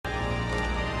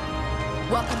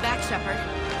Welcome back, Shepard.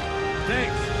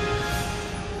 Thanks.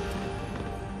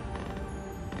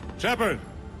 Shepard!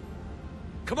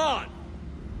 Come on!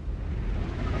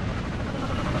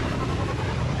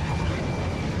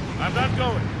 I'm not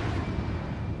going.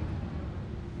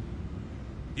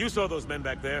 You saw those men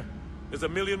back there. There's a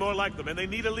million more like them, and they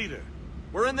need a leader.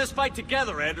 We're in this fight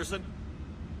together, Anderson.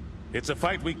 It's a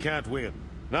fight we can't win.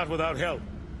 Not without help.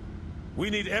 We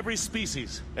need every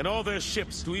species, and all their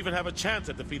ships, to even have a chance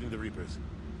at defeating the Reapers.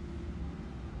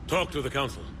 Talk to the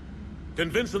Council.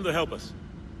 Convince them to help us.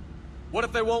 What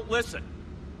if they won't listen?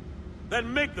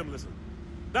 Then make them listen.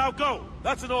 Now go!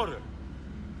 That's an order.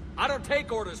 I don't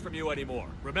take orders from you anymore,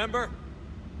 remember?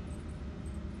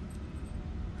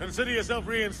 Consider yourself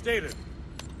reinstated,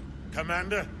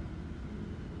 Commander.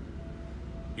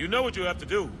 You know what you have to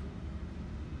do.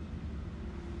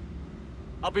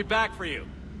 I'll be back for you,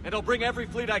 and I'll bring every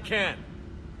fleet I can.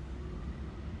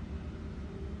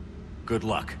 Good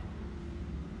luck.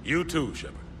 You too,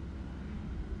 Shepard.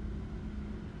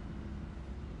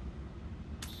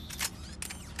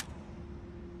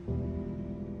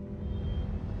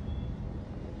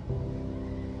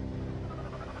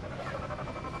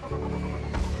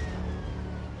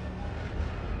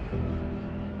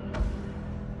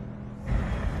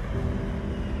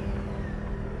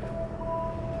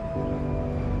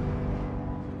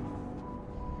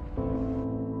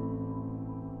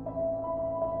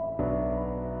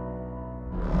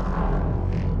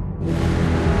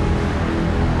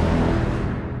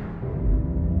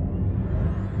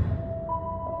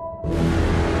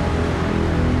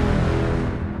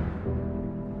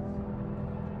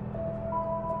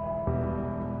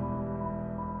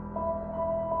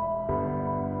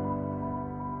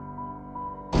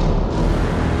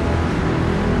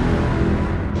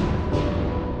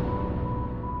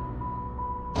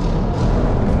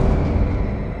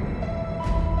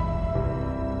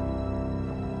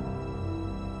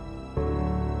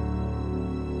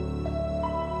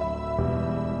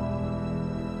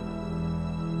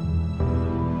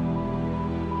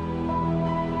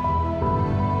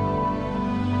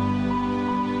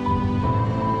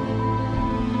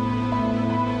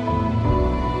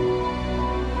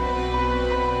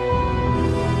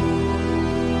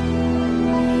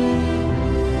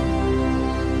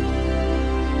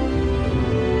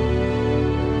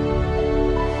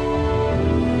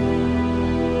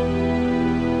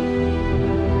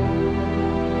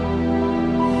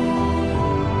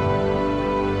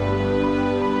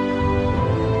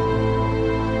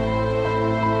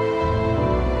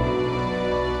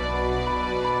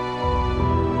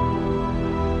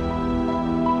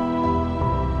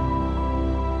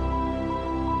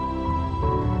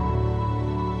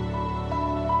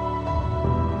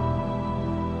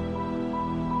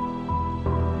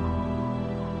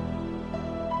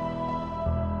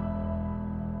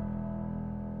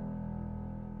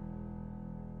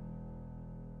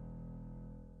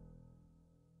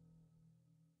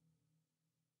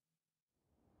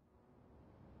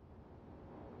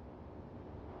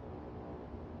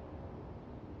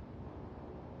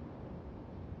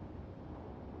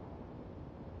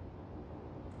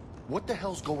 What the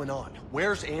hell's going on?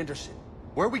 Where's Anderson?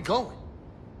 Where are we going?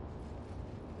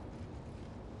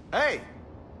 Hey!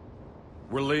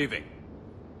 We're leaving.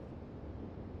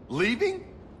 Leaving?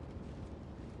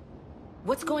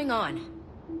 What's going on?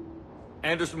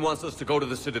 Anderson wants us to go to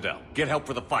the Citadel, get help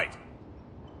for the fight.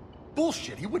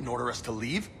 Bullshit, he wouldn't order us to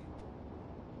leave.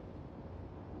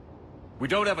 We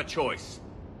don't have a choice.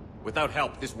 Without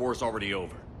help, this war's already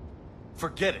over.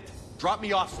 Forget it. Drop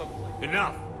me off someplace.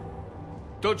 Enough!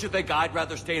 Don't you think I'd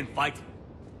rather stay and fight?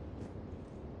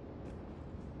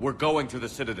 We're going to the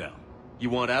Citadel.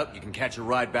 You want out, you can catch a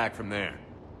ride back from there.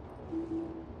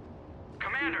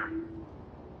 Commander!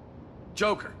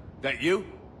 Joker, that you?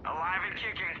 Alive and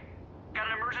kicking. Got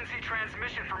an emergency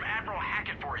transmission from Admiral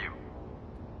Hackett for you.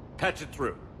 Patch it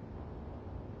through.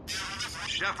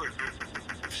 Shepard,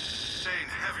 sustained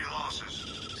heavy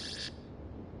losses.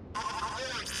 The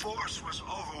force was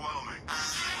overwhelming.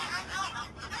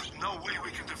 There's no way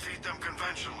we can defeat them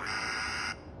conventionally.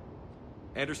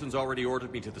 Anderson's already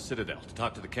ordered me to the Citadel to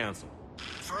talk to the Council.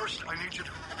 First, I need you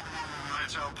to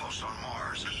Alliance outpost on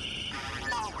Mars.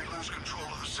 We lose control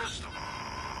of the system.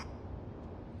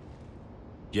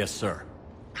 Yes, sir.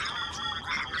 We've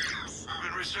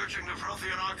been researching the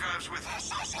Prothean archives with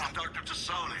Dr.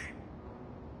 Tassoni.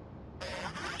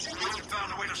 We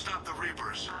found a way to stop the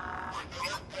Reapers.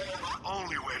 The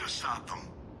only way to stop them.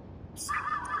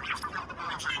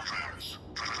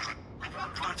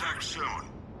 Contact soon.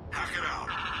 Hack it out.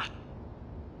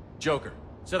 Joker,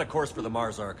 set a course for the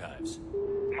Mars archives.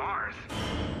 Mars?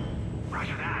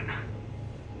 Roger that.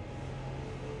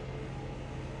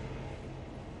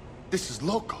 This is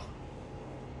loco.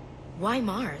 Why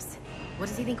Mars? What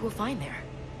does he think we'll find there?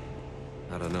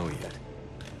 I don't know yet.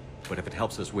 But if it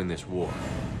helps us win this war...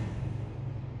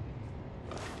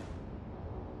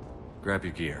 Grab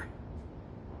your gear.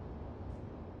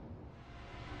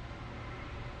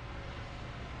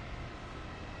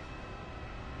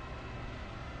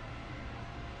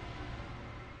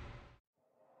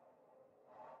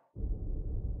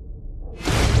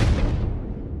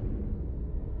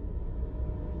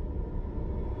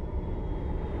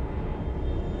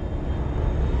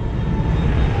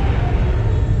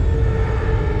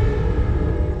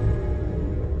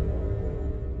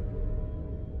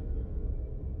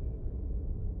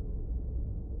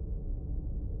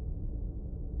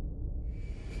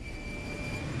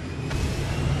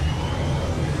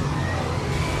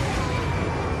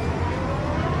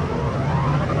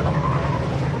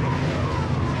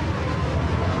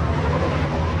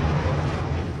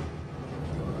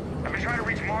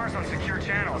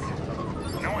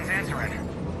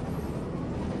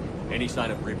 Any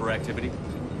sign of Reaper activity?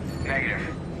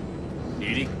 Negative.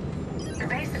 EDI? The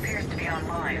base appears to be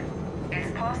online.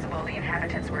 It's possible the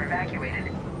inhabitants were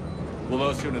evacuated. We'll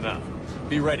know soon enough.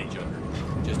 Be ready, Joker.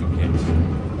 Just in case.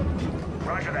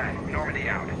 Roger that. Normandy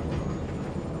out.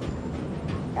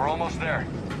 We're almost there.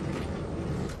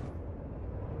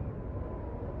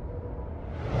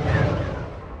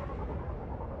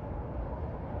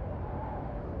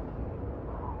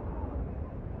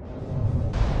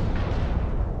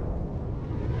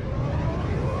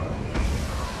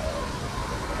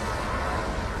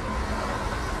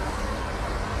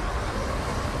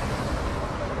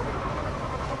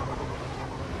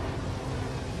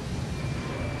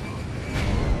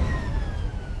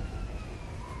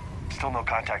 Still no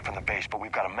contact from the base, but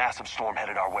we've got a massive storm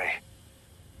headed our way.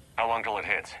 How long till it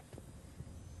hits?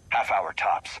 Half hour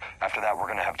tops. After that, we're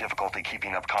gonna have difficulty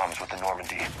keeping up comms with the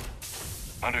Normandy.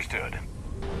 Understood.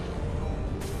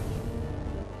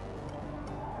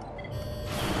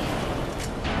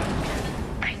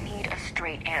 I need a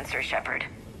straight answer, Shepard.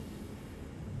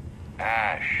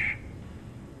 Ash.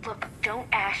 Look, don't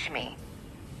ash me.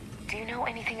 Do you know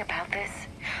anything about this?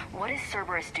 What is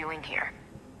Cerberus doing here?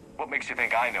 What makes you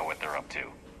think I know what they're up to?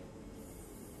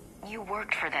 You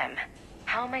worked for them.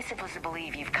 How am I supposed to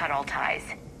believe you've cut all ties?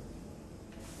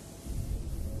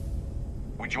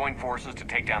 We joined forces to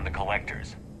take down the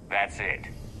Collectors. That's it.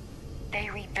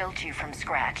 They rebuilt you from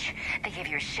scratch. They gave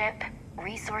you a ship,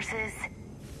 resources.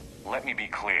 Let me be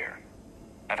clear.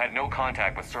 I've had no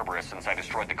contact with Cerberus since I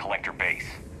destroyed the Collector base.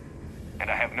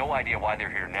 And I have no idea why they're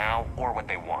here now, or what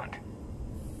they want.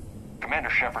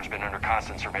 Commander Shepard's been under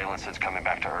constant surveillance since coming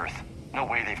back to Earth. No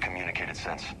way they've communicated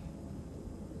since.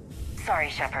 Sorry,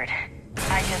 Shepard.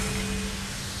 I just...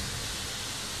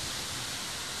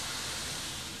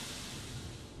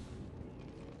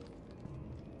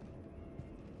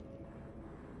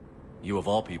 You of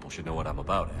all people should know what I'm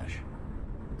about, Ash.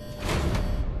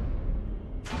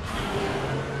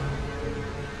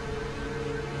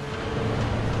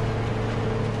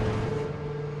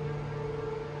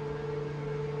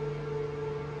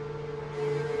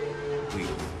 Please,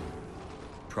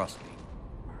 trust me.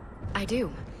 I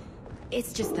do.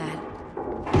 It's just that...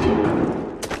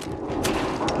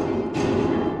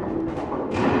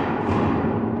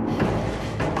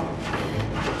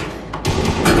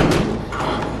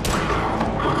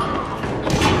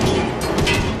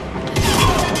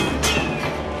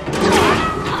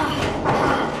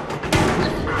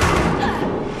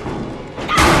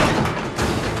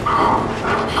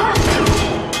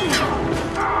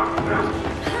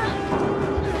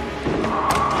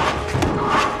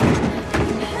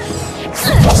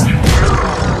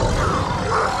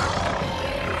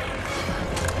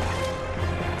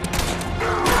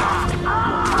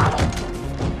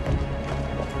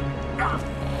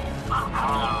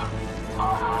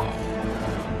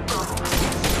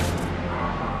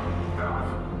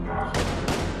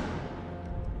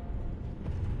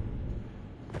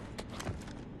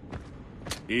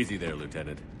 Easy there,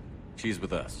 Lieutenant. She's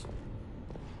with us.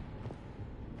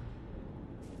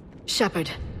 Shepard,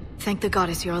 thank the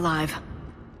goddess you're alive.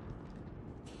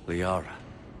 Liara.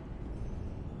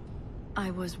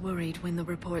 I was worried when the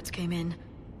reports came in.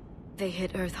 They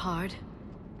hit Earth hard.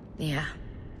 Yeah.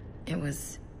 It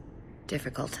was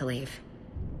difficult to leave.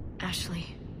 Ashley,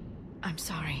 I'm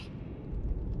sorry.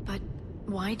 But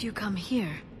why'd you come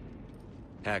here?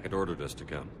 Hackett ordered us to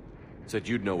come. Said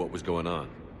you'd know what was going on.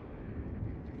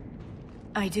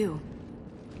 I do.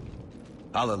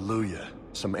 Hallelujah.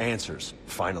 Some answers,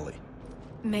 finally.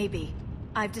 Maybe.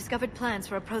 I've discovered plans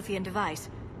for a Prothean device.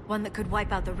 One that could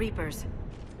wipe out the Reapers.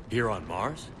 Here on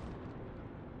Mars?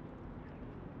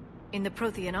 In the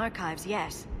Prothean archives,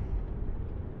 yes.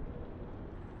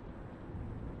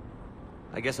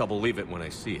 I guess I'll believe it when I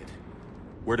see it.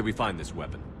 Where do we find this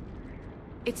weapon?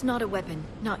 It's not a weapon,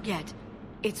 not yet.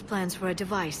 It's plans for a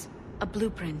device, a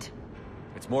blueprint.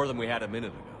 It's more than we had a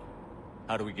minute ago.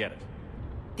 How do we get it?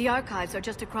 The archives are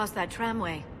just across that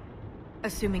tramway.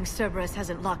 Assuming Cerberus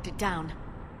hasn't locked it down.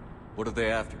 What are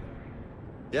they after?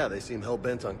 Yeah, they seem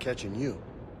hell-bent on catching you.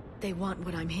 They want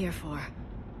what I'm here for.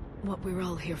 What we're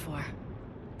all here for.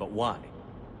 But why?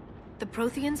 The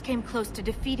Protheans came close to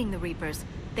defeating the Reapers.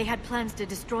 They had plans to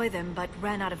destroy them, but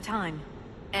ran out of time.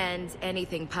 And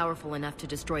anything powerful enough to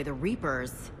destroy the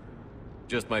Reapers.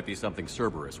 Just might be something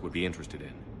Cerberus would be interested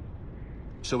in.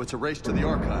 So it's a race to the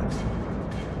archives.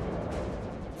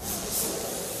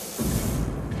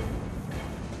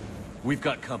 We've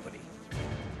got company.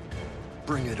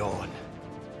 Bring it on.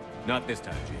 Not this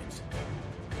time, James.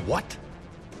 What?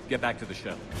 Get back to the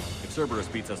shuttle. If Cerberus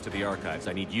beats us to the archives,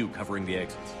 I need you covering the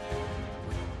exits.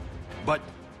 But...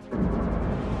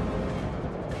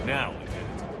 Now I get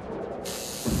it.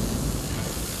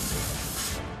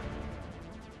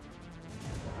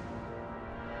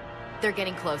 They're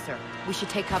getting closer. We should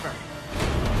take cover.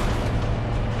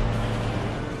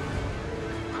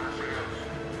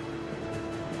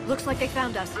 Looks like they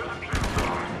found us. I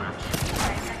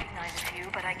recognize a few,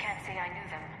 but I can't say I knew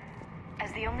them.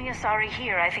 As the only Asari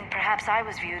here, I think perhaps I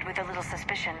was viewed with a little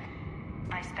suspicion.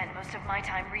 I spent most of my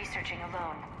time researching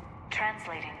alone,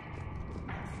 translating.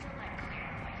 I'm still not clear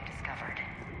on what you discovered.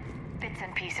 Bits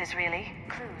and pieces, really.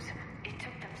 Clues. It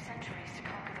took them centuries to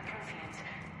conquer the Protheans.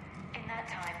 In that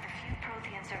time, the few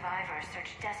Prothean survivors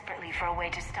searched desperately for a way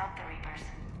to stop the Reapers.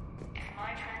 If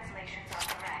my translations are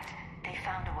correct, they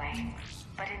found a way.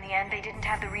 But in the end, they didn't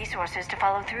have the resources to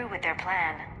follow through with their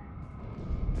plan.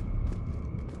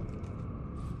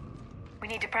 We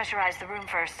need to pressurize the room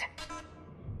first.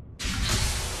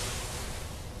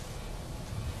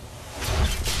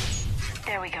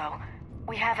 There we go.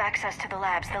 We have access to the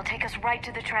labs. They'll take us right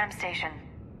to the tram station.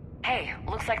 Hey,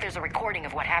 looks like there's a recording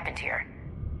of what happened here.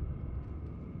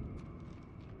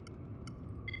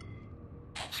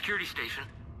 Security station.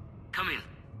 Come in.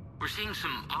 We're seeing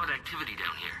some odd activity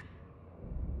down here.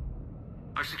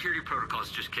 Our security protocols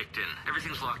just kicked in.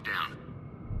 Everything's locked down.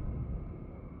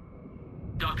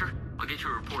 Doctor, I'll get you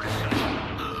a report as soon as...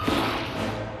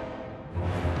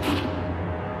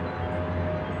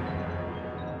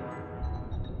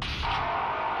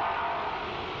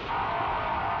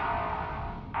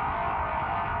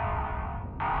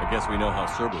 I guess we know how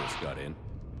Cerberus got in.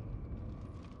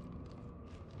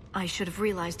 I should have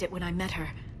realized it when I met her.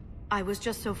 I was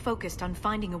just so focused on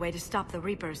finding a way to stop the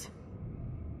Reapers.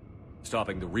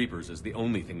 Stopping the Reapers is the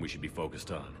only thing we should be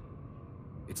focused on.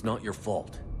 It's not your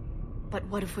fault. But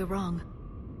what if we're wrong?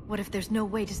 What if there's no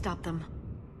way to stop them?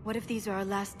 What if these are our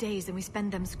last days and we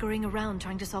spend them scurrying around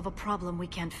trying to solve a problem we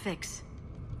can't fix?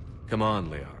 Come on,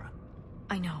 Liara.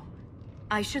 I know.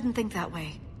 I shouldn't think that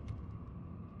way.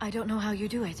 I don't know how you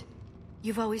do it.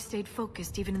 You've always stayed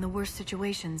focused even in the worst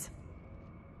situations.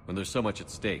 When there's so much at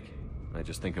stake, I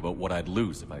just think about what I'd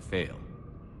lose if I fail.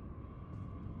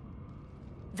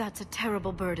 That's a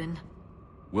terrible burden.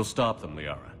 We'll stop them,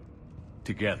 Liara.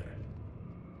 Together.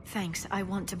 Thanks, I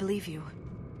want to believe you.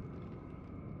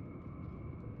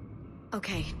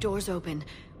 Okay, doors open.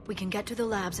 We can get to the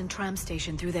labs and tram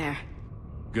station through there.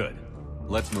 Good.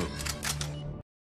 Let's move.